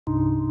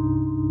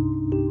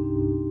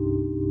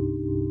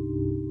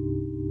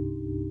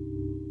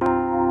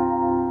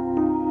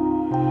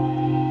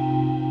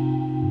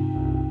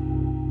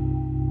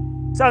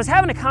So I was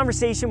having a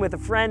conversation with a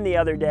friend the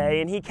other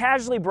day, and he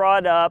casually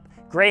brought up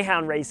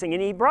greyhound racing,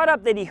 and he brought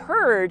up that he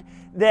heard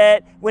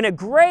that when a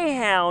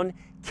greyhound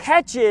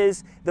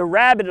catches the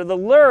rabbit or the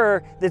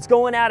lure that's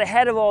going out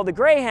ahead of all the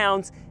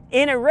greyhounds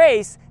in a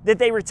race, that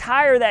they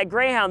retire that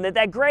greyhound,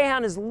 that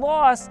greyhound has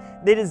lost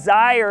the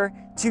desire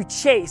to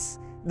chase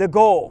the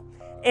goal.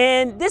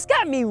 And this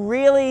got me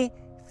really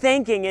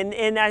thinking,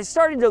 and I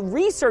started to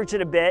research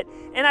it a bit,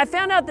 and I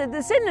found out that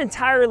this isn't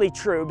entirely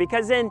true,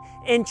 because in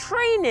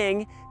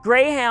training,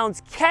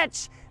 greyhounds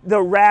catch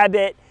the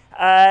rabbit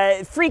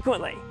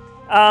frequently.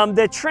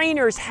 The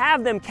trainers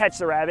have them catch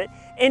the rabbit,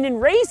 and in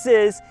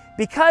races,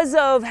 because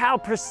of how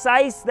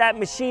precise that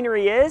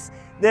machinery is,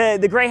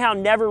 the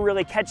greyhound never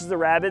really catches the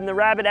rabbit, and the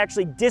rabbit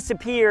actually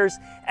disappears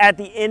at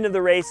the end of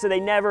the race, so they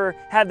never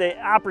have the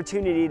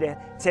opportunity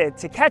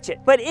to catch it.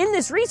 But in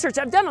this research,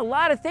 I've done a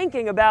lot of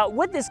thinking about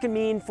what this can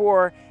mean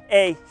for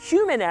a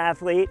human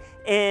athlete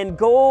in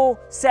goal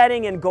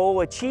setting and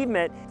goal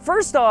achievement.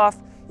 First off,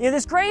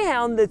 this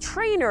greyhound, the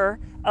trainer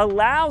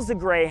allows the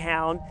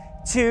greyhound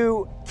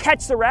to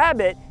catch the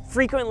rabbit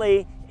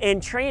frequently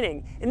in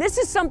training. And this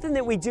is something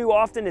that we do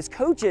often as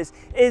coaches,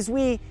 is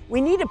we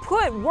need to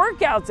put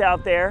workouts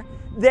out there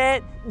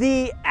that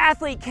the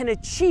athlete can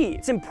achieve.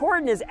 It's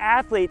important as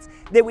athletes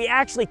that we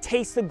actually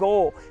taste the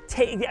goal,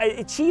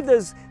 achieve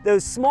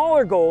those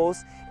smaller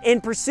goals in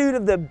pursuit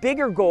of the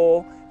bigger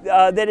goal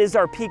that is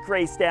our peak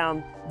race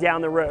down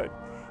the road.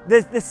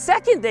 The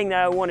second thing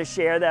that I want to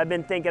share that I've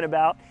been thinking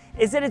about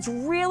is that it's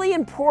really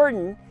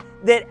important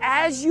that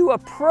as you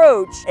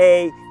approach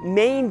a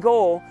main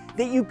goal,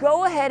 that you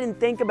go ahead and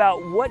think about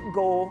what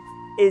goal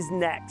is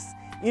next.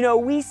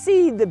 We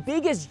see the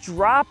biggest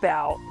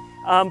dropout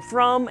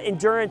from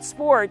endurance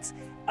sports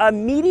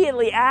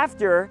immediately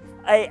after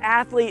an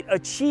athlete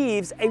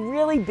achieves a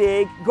really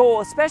big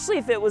goal, especially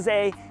if it was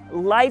a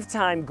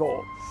lifetime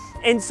goal.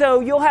 And so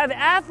you'll have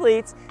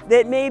athletes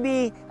that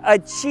maybe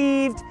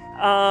achieved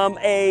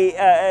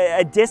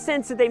a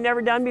distance that they've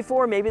never done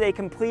before. Maybe they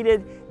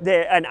completed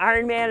an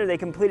Ironman, or they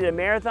completed a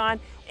marathon.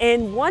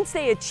 And once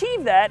they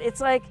achieve that, it's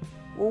like,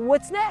 well,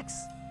 what's next?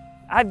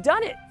 I've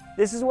done it.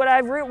 This is what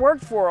I've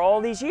worked for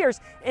all these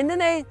years. And then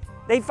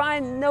they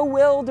find no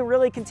will to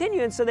really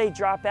continue, and so they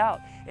drop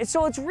out. And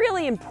so it's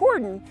really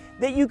important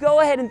that you go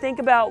ahead and think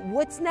about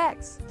what's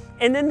next.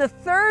 And then the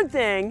third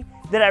thing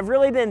that I've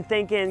really been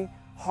thinking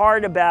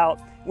hard about,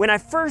 when I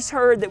first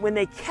heard that when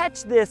they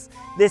catch this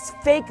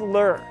fake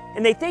lure,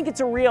 and they think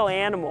it's a real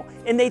animal,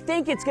 and they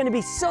think it's going to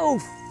be so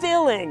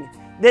filling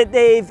that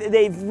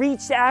they've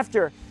reached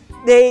after,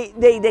 they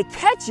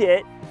catch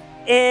it,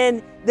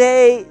 and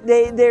they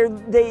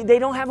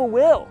don't have a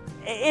will.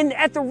 And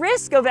at the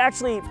risk of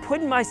actually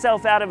putting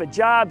myself out of a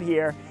job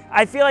here,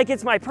 I feel like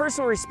it's my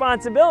personal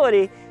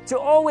responsibility to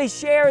always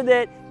share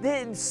that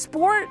the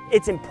sport,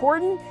 it's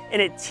important,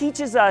 and it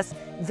teaches us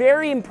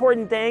very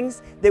important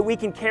things that we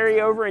can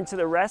carry over into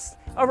the rest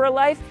of our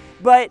life.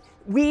 But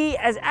we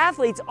as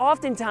athletes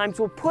oftentimes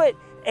will put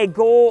a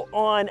goal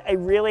on a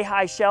really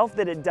high shelf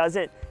that it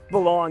doesn't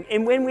belong.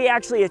 And when we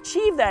actually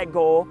achieve that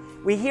goal,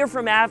 we hear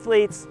from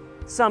athletes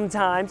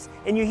sometimes,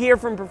 and you hear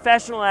from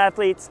professional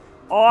athletes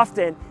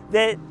often,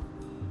 that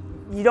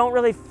you don't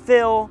really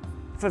feel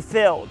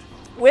fulfilled.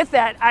 With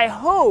that, I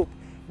hope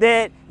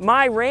that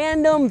my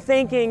random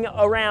thinking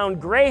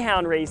around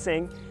greyhound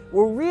racing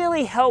will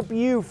really help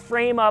you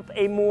frame up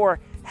a more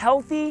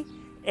healthy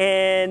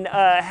and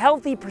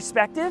healthy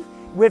perspective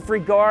with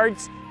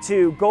regards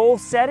to goal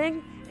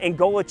setting and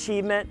goal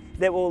achievement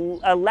that will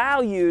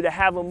allow you to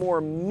have a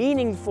more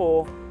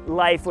meaningful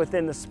life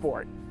within the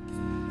sport.